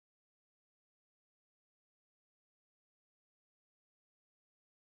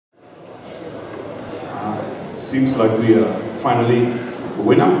seems like we are finally a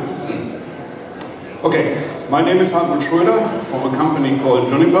winner. Okay, my name is Hartmut Schroeder from a company called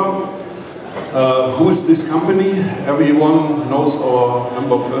Juniper. Who is this company? Everyone knows our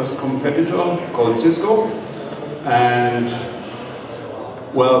number first competitor called Cisco. And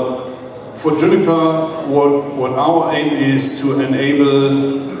well, for Juniper, what our aim is to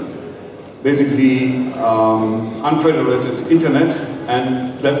enable basically unfederated internet,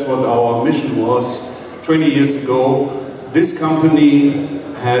 and that's what our mission was 20 years ago. This company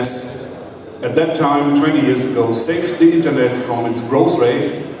has, at that time, 20 years ago, saved the internet from its growth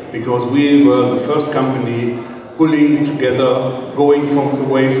rate, because we were the first company pulling together, going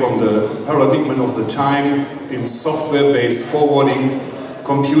away from the paradigm of the time in software-based forwarding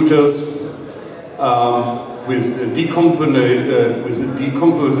computers with the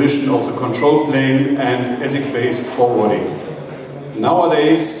decomposition of the control plane and ASIC-based forwarding.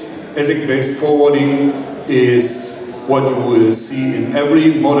 Nowadays, ASIC-based forwarding is what you will see in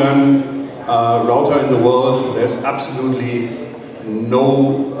every modern router in the world. There's absolutely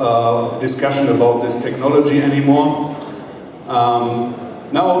no discussion about this technology anymore.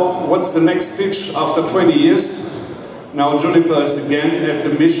 Now, what's the next pitch after 20 years? Now Juniper is again at the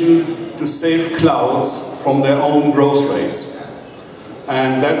mission to save clouds from their own growth rates.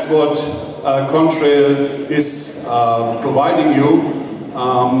 And that's what Contrail is providing you.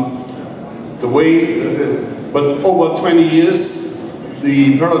 But over 20 years,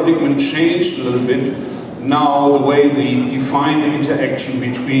 the paradigm changed a little bit. Now the way we define the interaction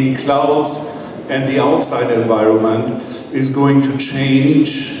between clouds and the outside environment is going to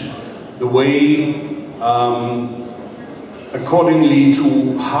change the way accordingly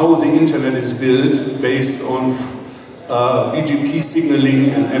to how the internet is built, based on BGP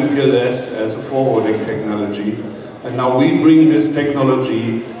signaling and MPLS as a forwarding technology. And now we bring this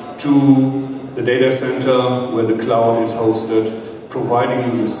technology to the data center where the cloud is hosted,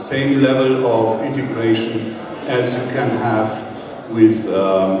 providing you the same level of integration as you can have with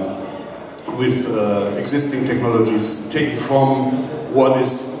existing technologies taken from what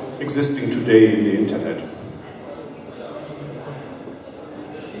is existing today in the internet.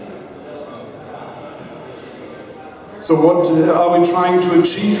 So what are we trying to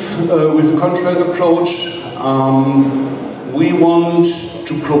achieve with the Contrail approach? We want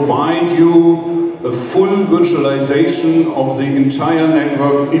to provide you a full virtualization of the entire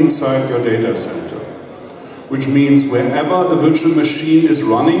network inside your data center. Which means wherever a virtual machine is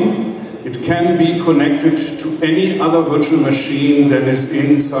running, it can be connected to any other virtual machine that is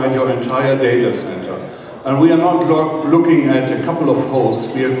inside your entire data center. And we are not looking at a couple of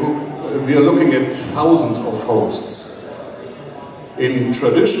hosts, we are looking at thousands of hosts. In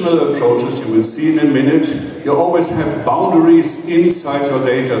traditional approaches, you will see in a minute, you always have boundaries inside your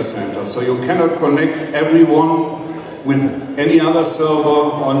data center. So you cannot connect everyone with any other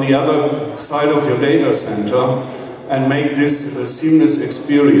server on the other side of your data center and make this a seamless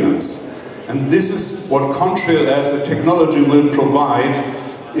experience. And this is what Contrail as a technology will provide,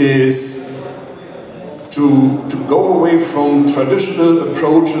 is to go away from traditional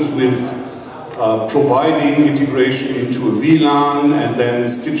approaches with providing integration into a VLAN and then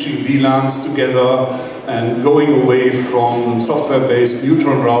stitching VLANs together, and going away from software-based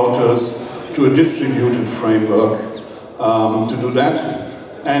neutron routers to a distributed framework to do that.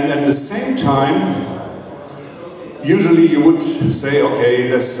 And at the same time, usually you would say, okay,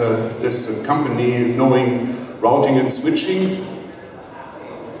 there's a company knowing routing and switching.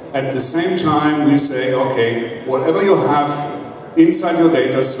 At the same time, we say, okay, whatever you have inside your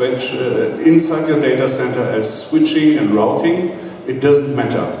data center as switching and routing, it doesn't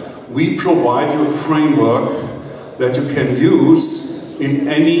matter. We provide you a framework that you can use in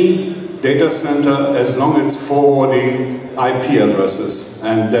any data center as long as it's forwarding IP addresses,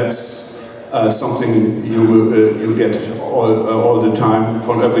 and that's something you get all the time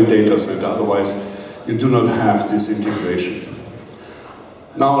from every data center. Otherwise, you do not have this integration.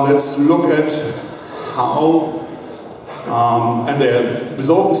 Now let's look at how. And with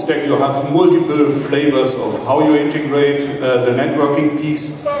OpenStack you have multiple flavors of how you integrate the networking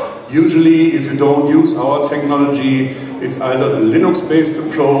piece. Usually, if you don't use our technology, it's either the Linux-based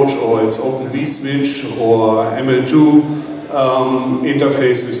approach, or it's Open vSwitch or ML2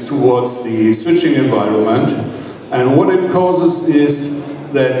 interfaces towards the switching environment. And what it causes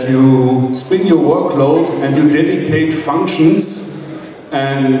is that you spin your workload and you dedicate functions,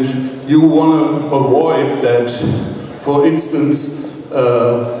 and you want to avoid that. For instance,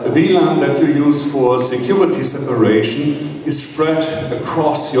 a VLAN that you use for security separation is spread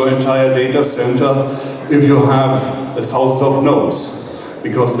across your entire data center if you have 1,000 of nodes,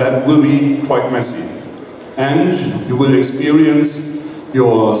 because that will be quite messy. and you will experience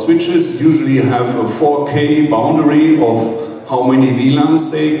your switches usually have a 4K boundary of how many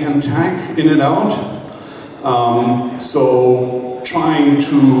VLANs they can tag in and out. So trying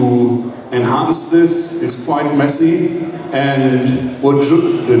to enhance this is quite messy, and what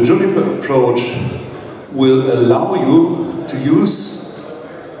the Juniper approach will allow you to use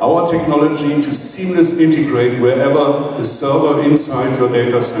our technology to seamlessly integrate wherever the server inside your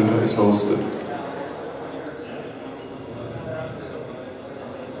data center is hosted.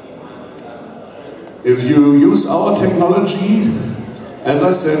 If you use our technology, as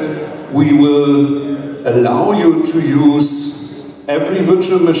I said, we will allow you to use every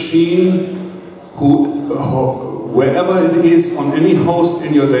virtual machine wherever it is on any host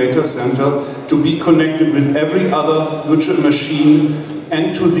in your data center to be connected with every other virtual machine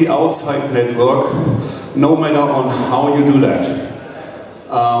and to the outside network, no matter on how you do that.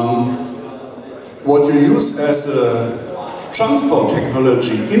 What you use as a transport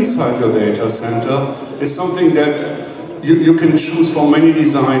technology inside your data center is something that you can choose from many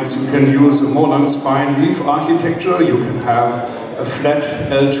designs. You can use a modern spine leaf architecture, you can have a flat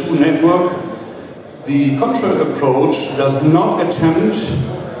L2 network. The Contrail approach does not attempt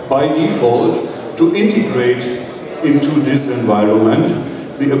by default to integrate into this environment.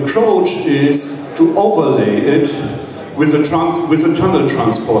 The approach is to overlay it with a tunnel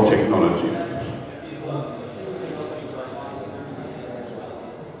transport technology.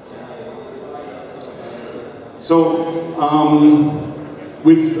 So,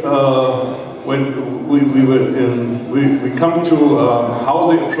 when we come to how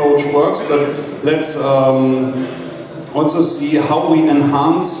the approach works, but let's also see how we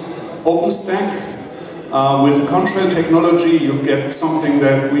enhance OpenStack. With Contrail technology, you get something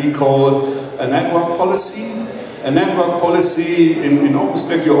that we call a network policy. A network policy in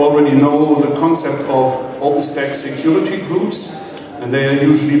OpenStack, you already know the concept of OpenStack security groups, and they are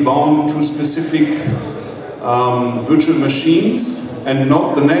usually bound to specific virtual machines and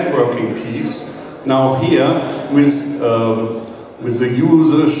not the networking piece. Now here, with the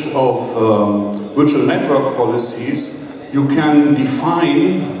usage of virtual network policies, you can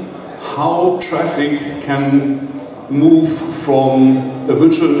define how traffic can move from a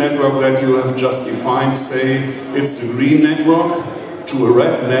virtual network that you have just defined, say it's a green network, to a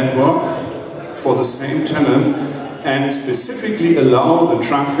red network for the same tenant, and specifically allow the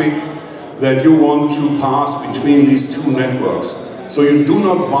traffic that you want to pass between these two networks. So you do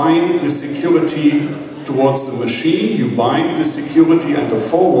not bind the security towards the machine, you bind the security and the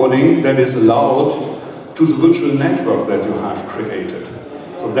forwarding that is allowed to the virtual network that you have created.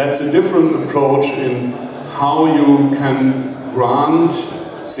 So that's a different approach in how you can grant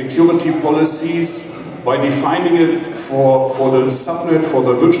security policies by defining it for the subnet, for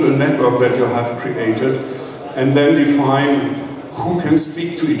the virtual network that you have created, and then define who can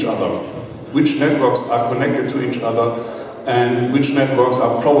speak to each other, which networks are connected to each other, and which networks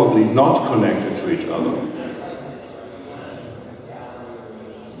are probably not connected to each other.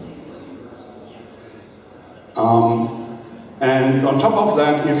 And on top of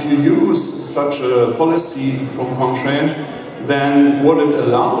that, if you use such a policy from Contrail, then what it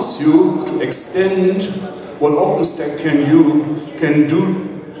allows you to extend what OpenStack can do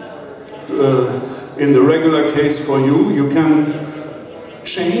in the regular case for you. You can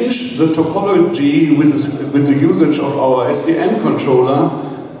change the topology with the usage of our SDN controller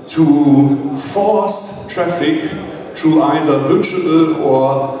to force traffic through either virtual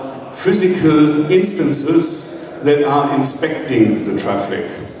or physical instances that are inspecting the traffic.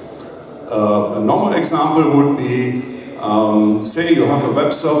 A normal example would be, say you have a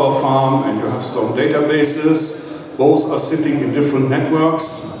web server farm and you have some databases, both are sitting in different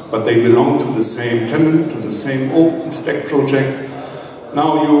networks, but they belong to the same tenant, to the same OpenStack project.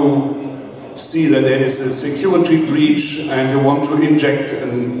 Now you see that there is a security breach and you want to inject a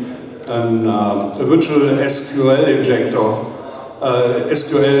virtual SQL injector,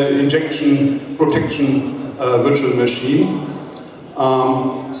 SQL injection protection virtual machine.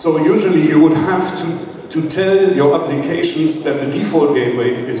 So usually you would have to tell your applications that the default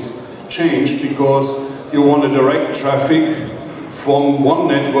gateway is changed because you want to direct traffic from one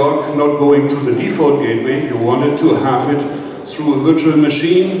network not going to the default gateway. You wanted to have it through a virtual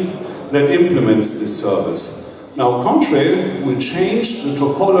machine that implements this service. Now Contrail will change the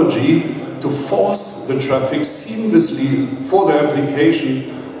topology to force the traffic seamlessly for the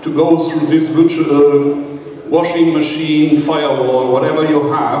application to go through this virtual washing machine, firewall, whatever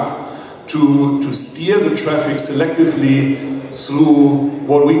you have, to steer the traffic selectively through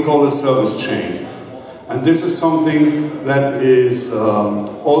what we call a service chain. And this is something that is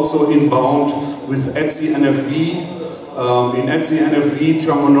also inbound with ETSI NFV. In ETSI NFV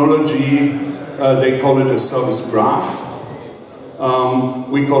terminology, they call it a service graph.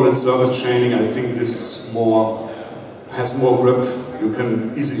 We call it service chaining. I think this is has more grip. You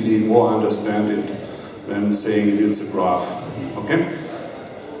can easily more understand it than saying it's a graph. Okay?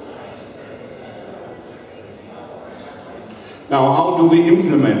 Now, how do we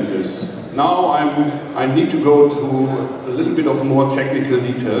implement this? Now I need to go to a little bit of more technical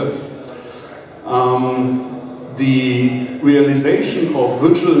details. The realization of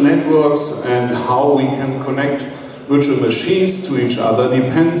virtual networks and how we can connect virtual machines to each other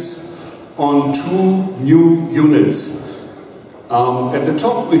depends on two new units. At the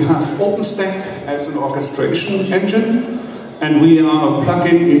top we have OpenStack as an orchestration engine, and we are a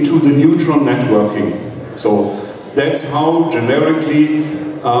plugin into the neutron networking. So that's how generically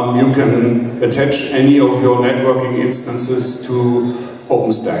you can attach any of your networking instances to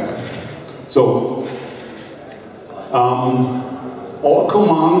OpenStack. So all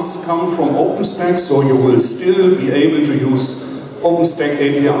commands come from OpenStack, so you will still be able to use OpenStack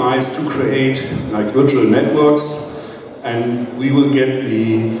APIs to create like virtual networks, and we will get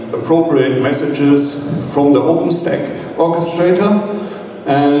the appropriate messages from the OpenStack orchestrator.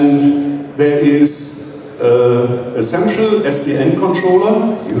 And there is a central SDN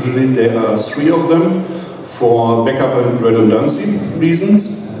controller, usually there are 3 of them for backup and redundancy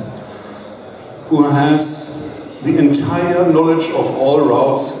reasons, who has the entire knowledge of all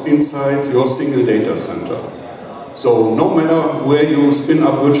routes inside your single data center. So no matter where you spin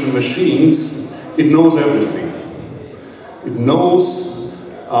up virtual machines, it knows everything. It knows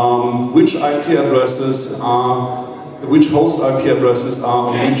which IP addresses are, which host IP addresses are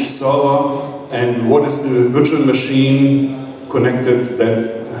on each server, and what is the virtual machine connected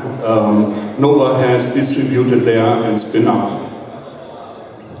that Nova has distributed there and spin up.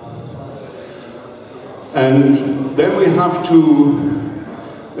 And then we have to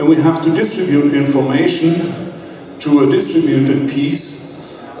distribute information to a distributed piece,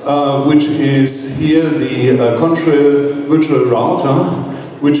 which is here the Contrail virtual router,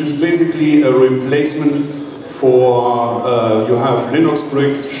 which is basically a replacement for you have Linux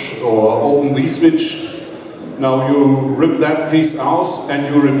bricks or Open vSwitch. Now you rip that piece out and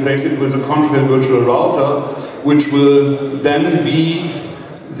you replace it with a Contrail virtual router, which will then be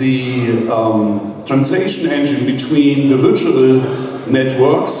the translation engine between the virtual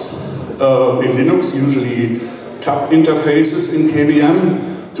networks in Linux, usually TAP interfaces in KVM,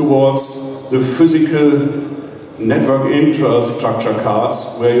 towards the physical network infrastructure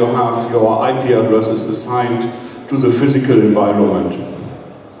cards where you have your IP addresses assigned to the physical environment.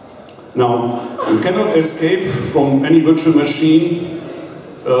 Now, you cannot escape from any virtual machine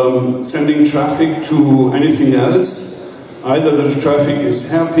sending traffic to anything else. Either the traffic is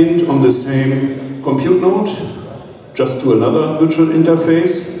hairpinned on the same compute node, just to another virtual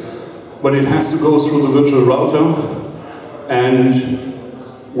interface, but it has to go through the virtual router. And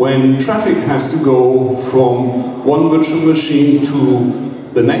when traffic has to go from one virtual machine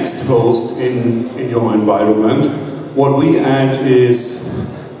to the next host in your environment, what we add is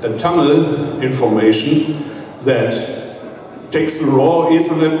a tunnel information that takes the raw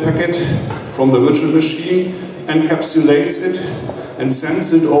Ethernet packet from the virtual machine, encapsulates it, and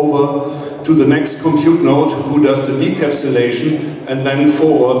sends it over to the next compute node, who does the decapsulation and then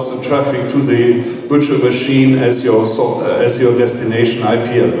forwards the traffic to the virtual machine as your destination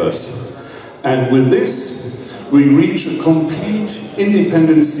IP address. And with this, we reach a complete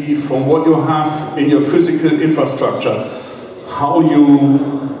independency from what you have in your physical infrastructure. How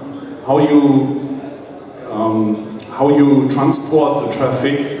you transport the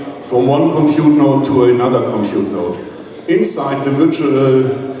traffic from one compute node to another compute node. Inside the virtual,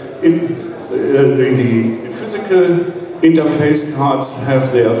 the physical interface cards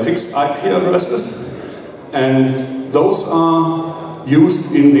have their fixed IP addresses, and those are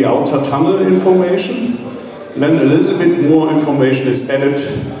used in the outer tunnel information. Then a little bit more information is added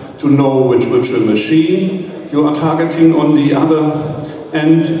to know which virtual machine you are targeting on the other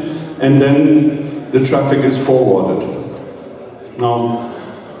end, and then the traffic is forwarded. Now,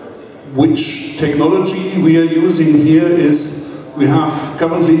 which technology we are using here is, we have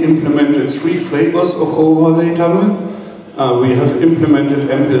currently implemented 3 flavors of overlay tunnel. We have implemented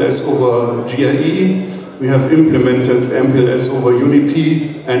MPLS over GRE, we have implemented MPLS over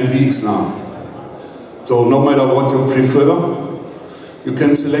UDP and VXLAN. So no matter what you prefer, you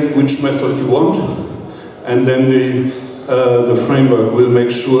can select which method you want, and then the framework will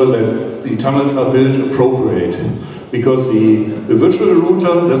make sure that the tunnels are built appropriate because the virtual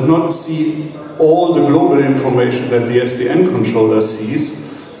router does not see all the global information that the SDN controller sees.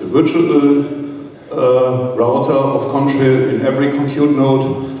 The virtual router of Contrail in every compute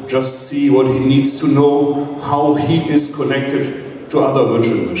node just see what he needs to know, how he is connected to other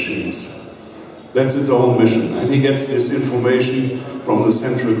virtual machines. That's his own mission, and he gets this information from the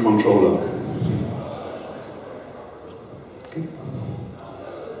central controller. Okay.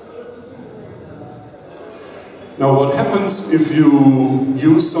 Now what happens if you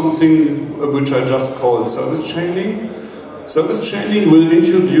use something which I just called service chaining? Service chaining will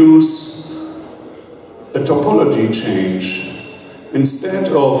introduce a topology change.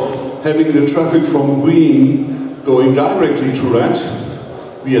 Instead of having the traffic from green going directly to red,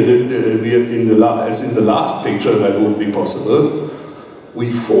 as in the last picture that would be possible, we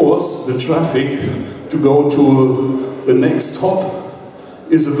force the traffic to go to the next hop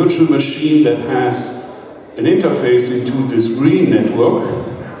is a virtual machine that has an interface into this green network,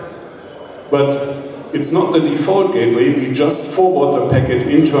 but it's not the default gateway. We just forward the packet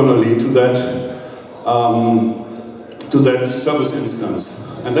internally to that service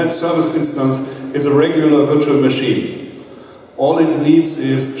instance. And that service instance is a regular virtual machine. All it needs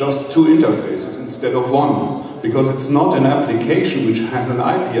is just two interfaces instead of one, because it's not an application which has an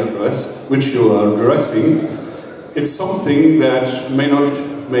IP address which you are addressing. It's something that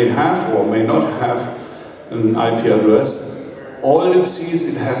may have or may not have an IP address. All it sees,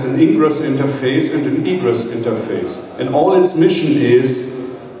 it has an ingress interface and an egress interface. And all its mission is,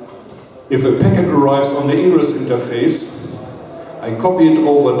 if a packet arrives on the ingress interface, I copy it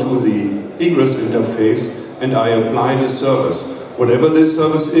over to the egress interface and I apply the service. Whatever this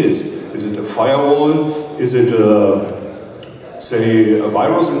service is it a firewall? Is it say a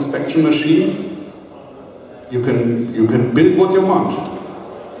virus inspection machine? You can build what you want.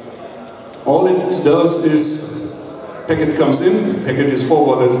 All it does is, packet comes in, packet is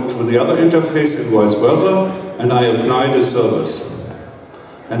forwarded to the other interface and vice versa, and I apply the service.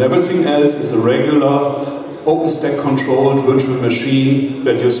 And everything else is a regular OpenStack controlled virtual machine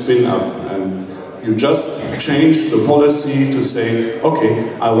that you spin up. And you just change the policy to say,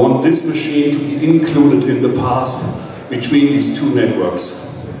 okay, I want this machine to be included in the path between these two networks.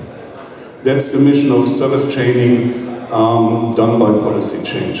 That's the mission of service chaining done by policy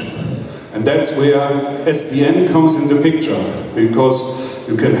change. And that's where SDN comes in the picture, because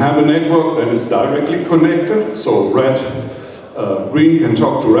you can have a network that is directly connected, so green can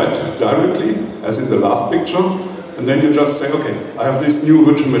talk to red directly, as in the last picture, and then you just say, okay, I have this new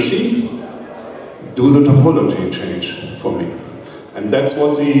virtual machine, do the topology change for me. And that's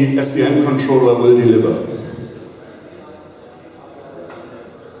what the SDN controller will deliver.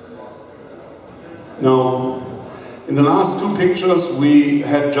 Now, in the last two pictures, we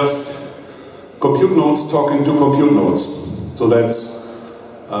had just compute nodes talking to compute nodes. So that's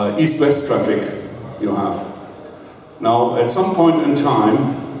east-west traffic you have. Now, at some point in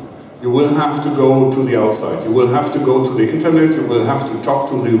time, you will have to go to the outside. You will have to go to the internet. You will have to talk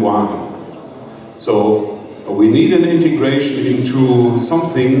to the WAN. So we need an integration into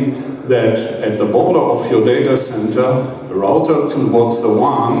something that at the border of your data center, the router towards the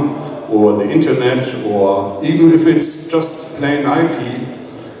WAN or the internet, or even if it's just plain IP,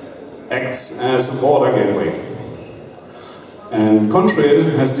 acts as a border gateway. And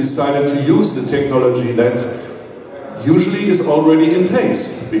Contrail has decided to use the technology that usually is already in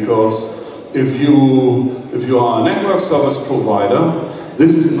place, because if you are a network service provider,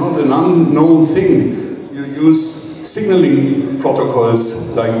 this is not an unknown thing. You use signaling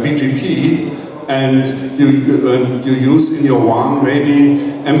protocols like BGP, and you use in your WAN maybe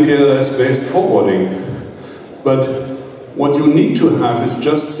MPLS-based forwarding. But what you need to have is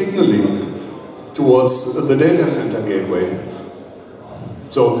just signaling towards the data center gateway.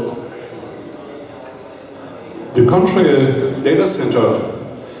 So the Contrail data center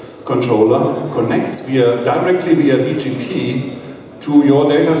controller connects directly via BGP to your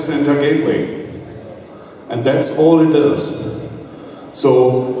data center gateway. And that's all it does.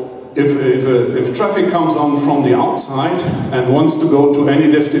 So if traffic comes on from the outside and wants to go to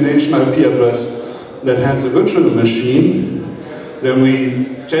any destination IP address that has a virtual machine, then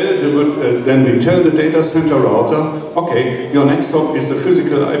we tell the data center router, okay, your next hop is the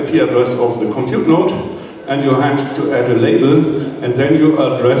physical IP address of the compute node, and you have to add a label, and then you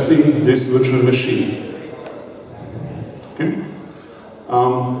are addressing this virtual machine. Okay?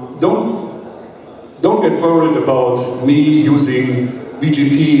 Don't get worried about me using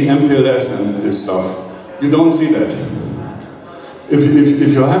BGP, MPLS, and this stuff. You don't see that.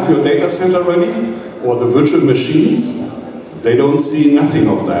 If you have your data center ready, or the virtual machines, they don't see nothing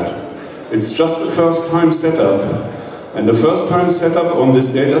of that. It's just a first-time setup. And the first time set up on this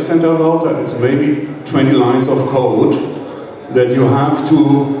data center router, it's maybe 20 lines of code that you have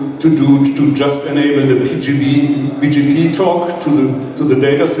to do to just enable the BGP talk to the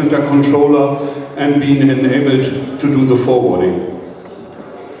data center controller and being enabled to do the forwarding.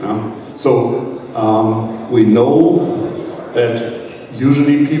 Yeah? So we know that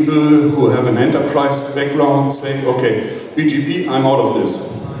usually people who have an enterprise background say, okay, BGP, I'm out of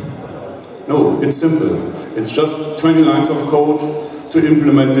this. No, it's simple. It's just 20 lines of code to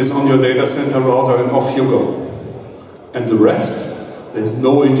implement this on your data center router and off you go. And the rest, there's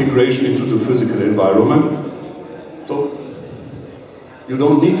no integration into the physical environment. So you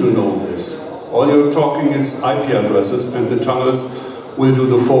don't need to know this. All you're talking is IP addresses and the tunnels will do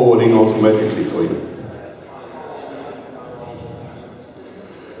the forwarding automatically for you.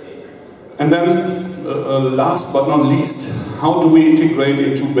 And then, last but not least, how do we integrate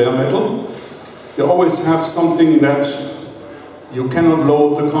into bare metal? You always have something that you cannot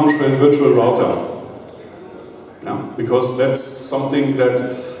load the Contrail virtual router. Yeah? Because that's something that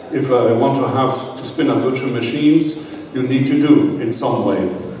if I want to have to spin up virtual machines, you need to do in some way.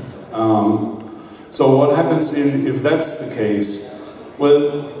 So what happens if that's the case?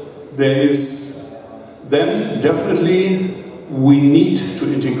 Well, there is then definitely we need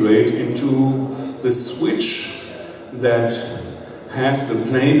to integrate into the switch that has the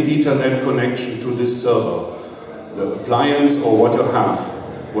plain Ethernet connection to this server, the appliance or what you have,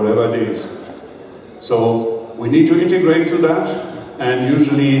 whatever it is. So we need to integrate to that, and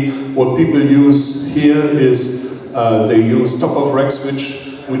usually what people use here is they use top-of-rack switch,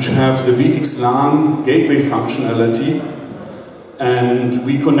 which have the VXLAN gateway functionality, and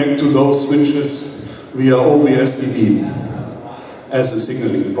we connect to those switches via OSD as a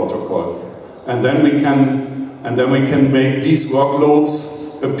signaling protocol. And then we can make these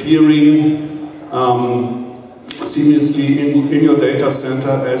workloads appearing seamlessly in your data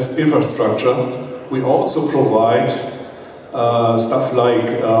center as infrastructure. We also provide stuff like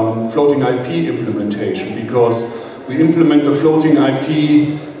floating IP implementation, because we implement the floating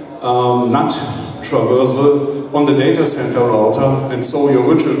IP NAT traversal on the data center router, and so your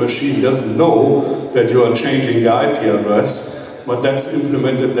virtual machine doesn't know that you are changing the IP address, but that's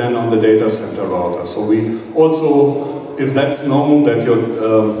implemented then on the data center router. So we also, if that's known that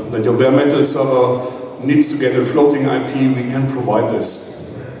your bare metal server needs to get a floating IP, we can provide this.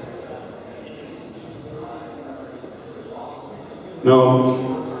 Now,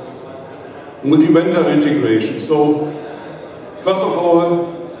 multi-vendor integration. So, first of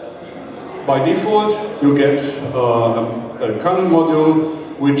all, by default, you get a kernel module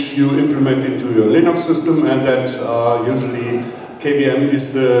which you implement into your Linux system, and that usually KVM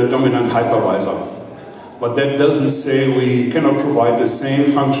is the dominant hypervisor. But that doesn't say we cannot provide the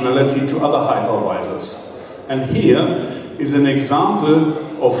same functionality to other hypervisors. And here is an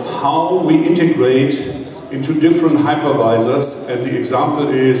example of how we integrate into different hypervisors, and the example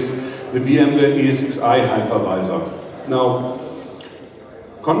is the VMware ESXi hypervisor. Now,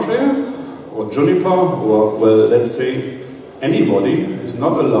 Contrail or Juniper, or well, let's say anybody is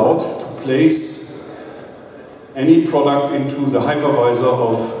not allowed to place any product into the hypervisor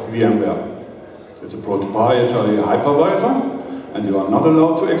of VMware. It's a proprietary hypervisor, and you are not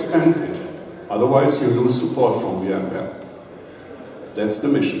allowed to extend it. Otherwise, you lose support from VMware. That's the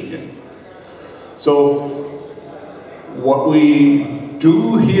mission here. So, what we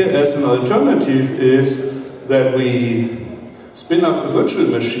do here as an alternative is that we spin up a virtual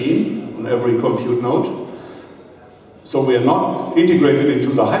machine on every compute node. So we are not integrated into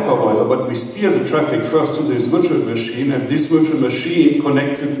the hypervisor, but we steer the traffic first to this virtual machine, and this virtual machine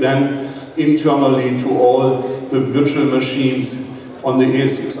connects it then internally to all the virtual machines on the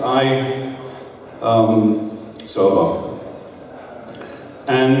ESXi server.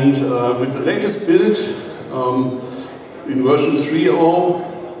 And with the latest build, in version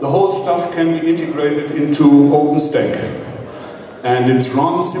 3.0, the whole stuff can be integrated into OpenStack. And it's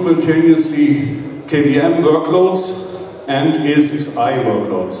run simultaneously KVM workloads and ESXi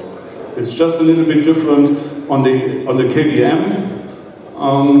workloads. It's just a little bit different on the KVM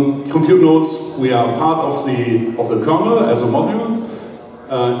compute nodes. We are part of the kernel as a module.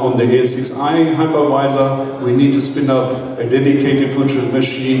 On the ESXi hypervisor, we need to spin up a dedicated virtual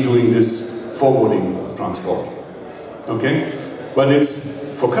machine doing this forwarding transport. Okay, but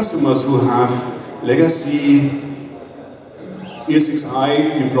it's for customers who have legacy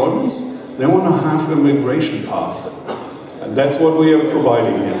ESXi deployments. They want to have a migration path. And that's what we are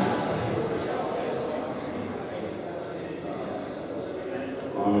providing here.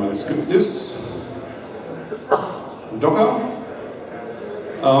 I skip this. Docker.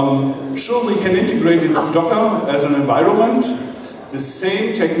 Sure, we can integrate into Docker as an environment. The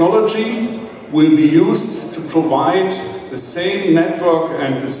same technology will be used to provide the same network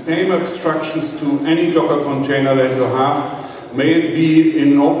and the same abstractions to any Docker container that you have. May it be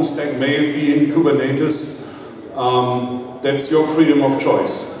in OpenStack, may it be in Kubernetes. That's your freedom of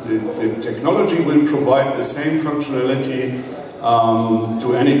choice. The technology will provide the same functionality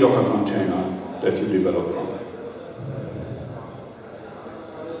to any Docker container that you develop.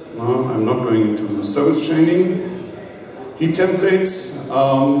 I'm not going into service chaining. Heat templates.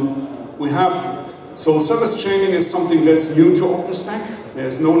 So service chaining is something that's new to OpenStack.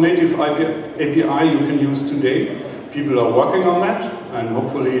 There's no native API you can use today. People are working on that, and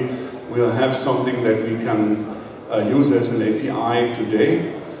hopefully we'll have something that we can use as an API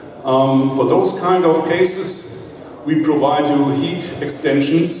today. For those kind of cases, we provide you heat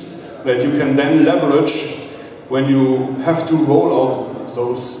extensions that you can then leverage when you have to roll out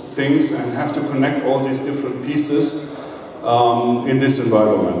those things and have to connect all these different pieces in this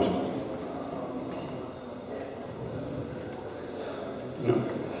environment. Yeah.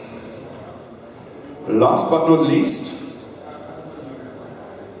 Last but not least,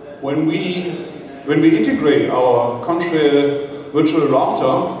 when we integrate our Contrail virtual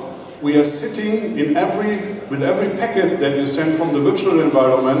router, we are sitting in with every packet that you send from the virtual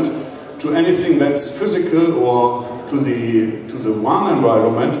environment to anything that's physical or to the WAN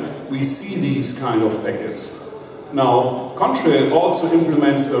environment, we see these kind of packets. Now, Contrail also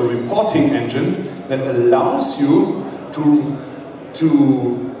implements a reporting engine that allows you to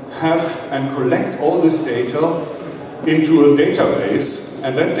have and collect all this data into a database,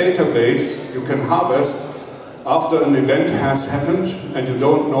 and that database you can harvest after an event has happened and you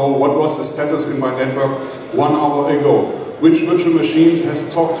don't know what was the status in my network 1 hour ago, which virtual machines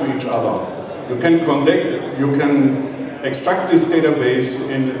has talked to each other. You can extract this database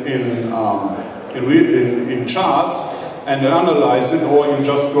in charts and then analyze it, or you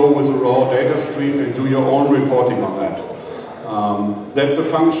just go with a raw data stream and do your own reporting on that. That's a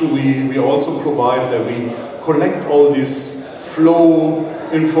function we also provide, that we collect all this flow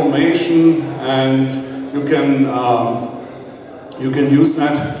information, and you can use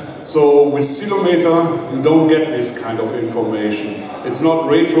that. So with Silometer, you don't get this kind of information. It's not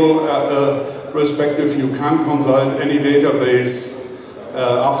retrospective. You can't consult any database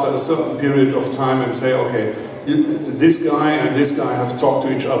after a certain period of time and say, okay, this guy and this guy have talked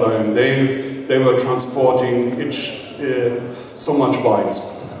to each other, and they were transporting so much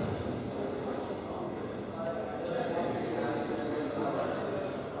bytes.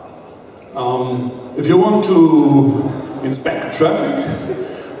 If you want to inspect traffic,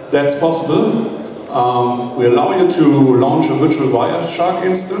 that's possible. We allow you to launch a virtual Wireshark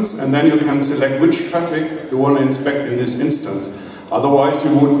instance, and then you can select which traffic you want to inspect in this instance. Otherwise,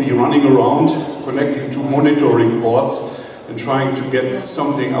 you would be running around, connecting to monitoring ports, and trying to get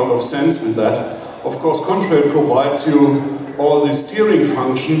something out of sense with that. Of course, Contrail provides you all the steering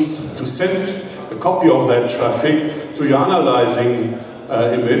functions to send a copy of that traffic to your analyzing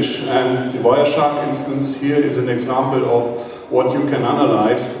image, and the Wireshark instance here is an example of what you can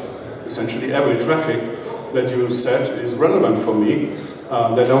analyze. Essentially every traffic that you set is relevant for me,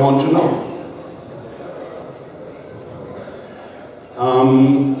 that I want to know.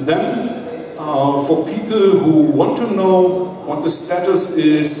 For people who want to know what the status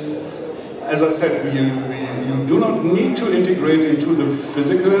is, as I said, you do not need to integrate into the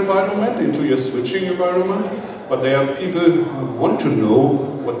physical environment, into your switching environment, but there are people who want to know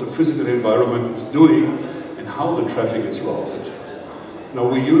what the physical environment is doing and how the traffic is routed. Now,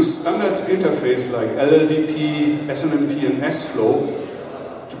 we use standard interface like LLDP, SNMP, and SFlow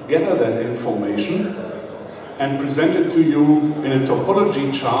to gather that information and present it to you in a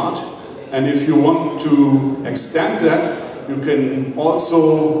topology chart. And if you want to extend that, you can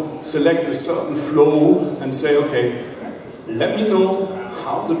also select a certain flow and say, okay, let me know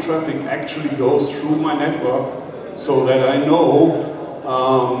how the traffic actually goes through my network so that I know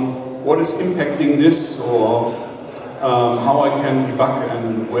what is impacting this, or how I can debug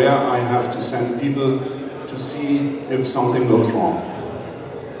and where I have to send people to see if something goes wrong.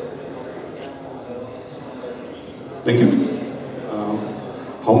 Thank you.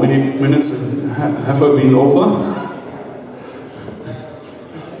 How many minutes have I been over?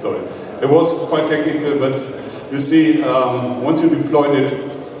 Sorry. It was quite technical, but you see, once you deployed it,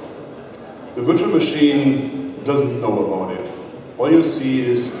 the virtual machine doesn't know about it. All you see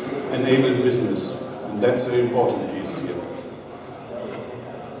is enabled business, and that's the important piece here.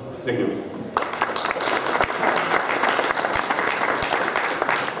 Thank you.